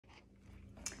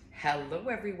Hello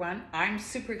everyone, I'm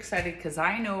super excited because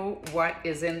I know what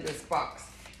is in this box.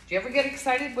 Do you ever get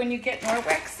excited when you get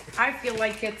Norwex? I feel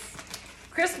like it's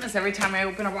Christmas every time I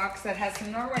open a box that has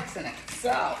some Norwex in it.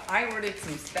 So I ordered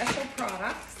some special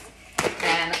products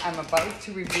and I'm about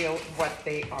to reveal what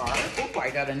they are. Oh,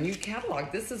 I got a new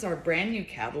catalog. This is our brand new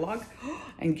catalog.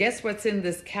 And guess what's in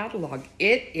this catalog?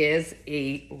 It is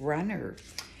a runner.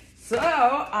 So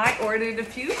I ordered a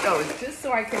few of those just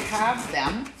so I could have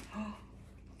them.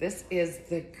 This is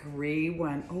the gray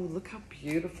one. Oh, look how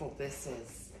beautiful this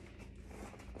is.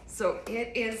 So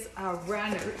it is a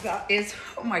runner that is,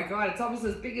 oh my God, it's almost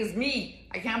as big as me.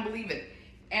 I can't believe it.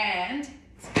 And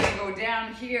it's gonna go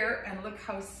down here and look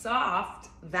how soft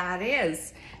that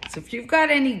is. So if you've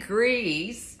got any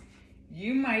grays,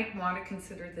 you might want to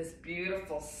consider this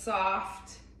beautiful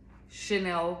soft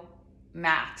chenille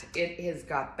mat. It has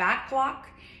got back lock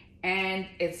and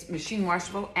it's machine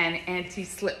washable and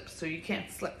anti-slip, so you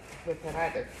can't slip with it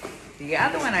either. The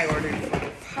other one I ordered for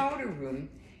the powder room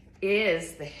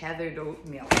is the heathered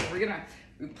oatmeal. So we're gonna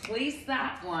replace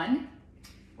that one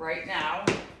right now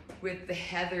with the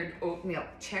heathered oatmeal.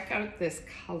 Check out this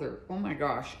color. Oh my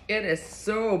gosh, it is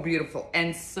so beautiful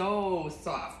and so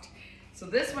soft. So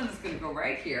this one is gonna go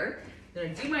right here. I'm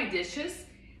gonna do my dishes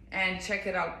and check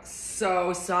it out.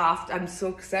 So soft. I'm so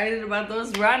excited about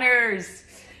those runners.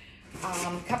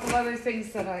 A couple other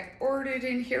things that I ordered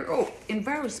in here. Oh,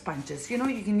 Enviro sponges. You know,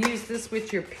 you can use this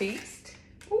with your paste.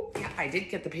 Oh, yeah, I did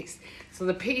get the paste. So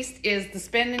the paste is the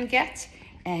spend and get,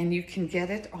 and you can get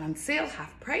it on sale,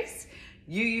 half price.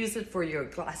 You use it for your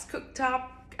glass cooktop,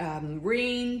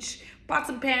 range, pots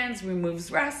and pans,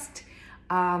 removes rust,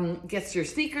 gets your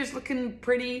sneakers looking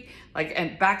pretty,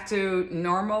 and back to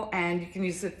normal. And you can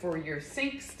use it for your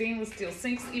sinks, stainless steel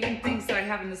sinks, even things that I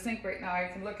have in the sink right now. I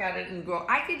can look at it and go,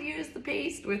 I could use the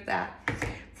paste with that,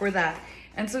 for that.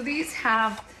 And so these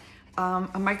have a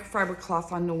microfiber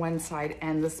cloth on the one side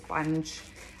and the sponge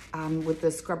with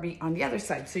the scrubby on the other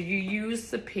side. So you use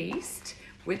the paste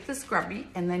with the scrubby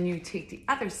and then you take the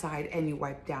other side and you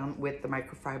wipe down with the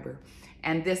microfiber.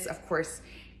 And this, of course,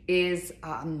 is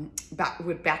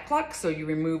with backlock, so you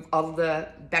remove all the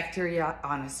bacteria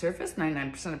on a surface,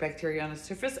 99% of bacteria on a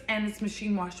surface, and it's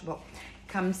machine washable.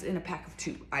 Comes in a pack of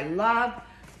 2. I love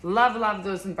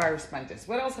those Enviro sponges.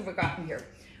 What else have I gotten here?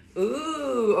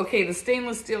 Ooh, okay, the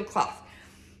stainless steel cloth.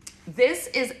 This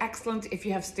is excellent if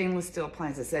you have stainless steel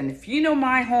appliances. And if you know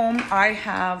my home, I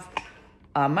have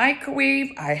a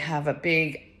microwave, I have a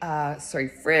big,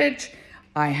 fridge,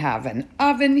 I have an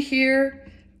oven here,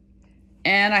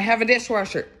 and I have a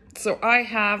dishwasher. So I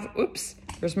have, oops,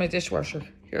 where's my dishwasher?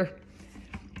 Here.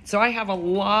 So I have a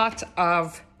lot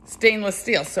of stainless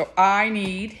steel. So I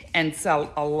need and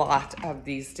sell a lot of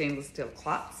these stainless steel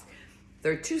cloths.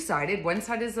 They're two-sided. One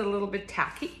side is a little bit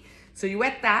tacky. So you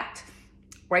wet that,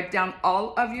 wipe down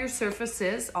all of your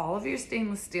surfaces, all of your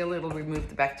stainless steel. It'll remove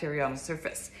the bacteria on the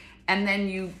surface. And then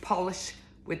you polish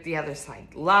with the other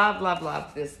side.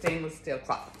 Love this stainless steel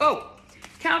cloth. Oh,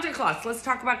 countercloths. Let's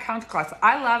talk about countercloths.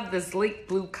 I love this light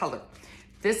blue color.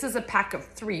 This is a pack of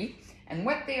 3. And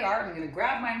what they are, I'm going to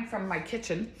grab mine from my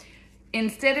kitchen.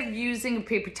 Instead of using a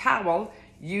paper towel,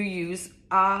 you use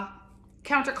a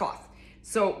countercloth.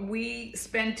 So we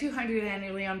spend $200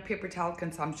 annually on paper towel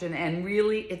consumption, and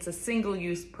really it's a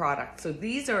single-use product. So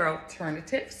these are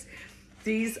alternatives.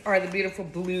 These are the beautiful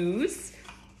blues.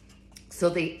 So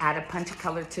they add a punch of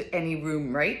color to any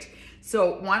room, right?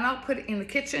 So one I'll put in the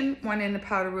kitchen, one in the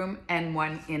powder room, and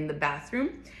one in the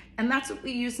bathroom. And that's what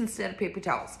we use instead of paper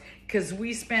towels, because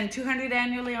we spend $200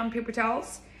 annually on paper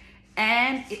towels,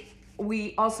 and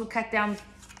we also cut down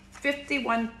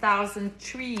 51,000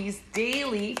 trees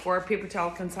daily for our paper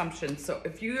towel consumption. So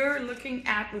if you're looking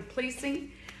at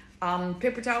replacing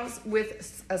paper towels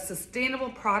with a sustainable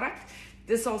product,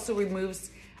 this also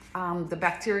removes the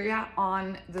bacteria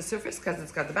on the surface because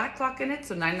it's got the backlock in it.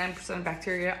 So 99% of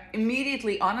bacteria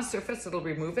immediately on a surface, it'll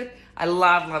remove it. I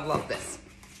love this.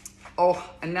 Oh,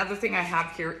 another thing I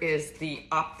have here is the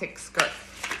optic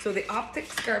scarf. So the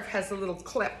optic scarf has a little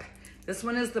clip. This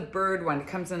one is the bird one. It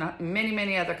comes in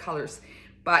many other colors,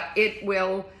 but it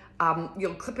will,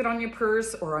 you'll clip it on your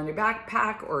purse or on your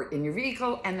backpack or in your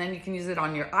vehicle, and then you can use it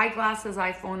on your eyeglasses,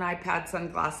 iPhone, iPad,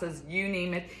 sunglasses, you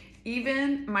name it.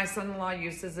 Even my son-in-law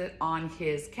uses it on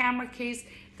his camera case,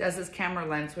 does his camera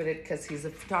lens with it because he's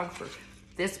a photographer.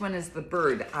 This one is the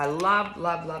bird. I love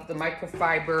the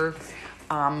microfiber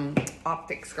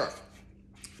optic scarf.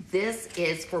 This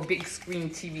is for big screen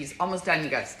TVs. Almost done, you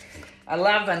guys. I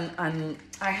love, and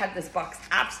I had this box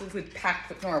absolutely packed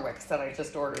with Norwex that I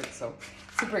just ordered, so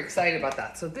super excited about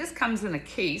that. So this comes in a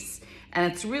case,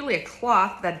 And it's really a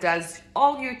cloth that does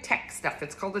all your tech stuff.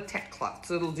 It's called a tech cloth.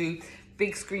 So it'll do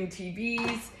big screen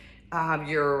TVs,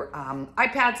 your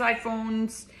iPads,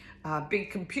 iPhones, big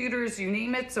computers, you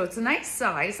name it. So it's a nice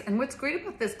size. And what's great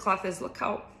about this cloth is look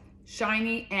how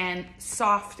shiny and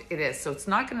soft it is. So it's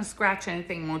not going to scratch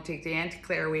anything, won't take the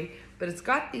anti-glare away, but it's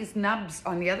got these nubs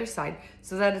on the other side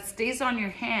so that it stays on your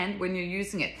hand when you're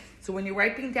using it. So when you're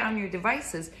wiping down your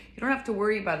devices, you don't have to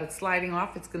worry about it sliding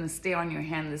off. It's going to stay on your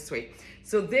hand this way.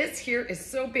 So this here is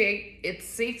so big, it's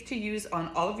safe to use on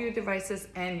all of your devices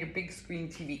and your big screen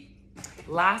TV.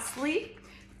 Lastly,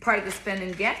 part of the spend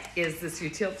and get is this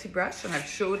utility brush, and I've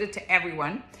showed it to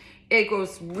everyone. It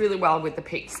goes really well with the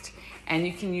paste, and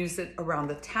you can use it around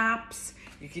the taps.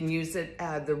 You can use it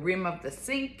the rim of the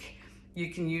sink. You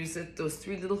can use it, those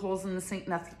 3 little holes in the sink,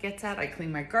 nothing gets at. I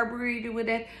clean my carburetor with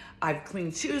it. I've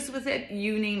cleaned shoes with it,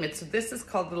 you name it. So this is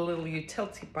called the little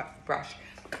utility brush,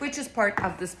 which is part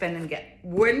of the spend and get.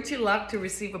 Wouldn't you love to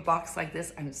receive a box like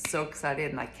this? I'm so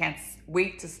excited and I can't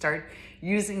wait to start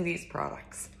using these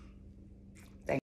products.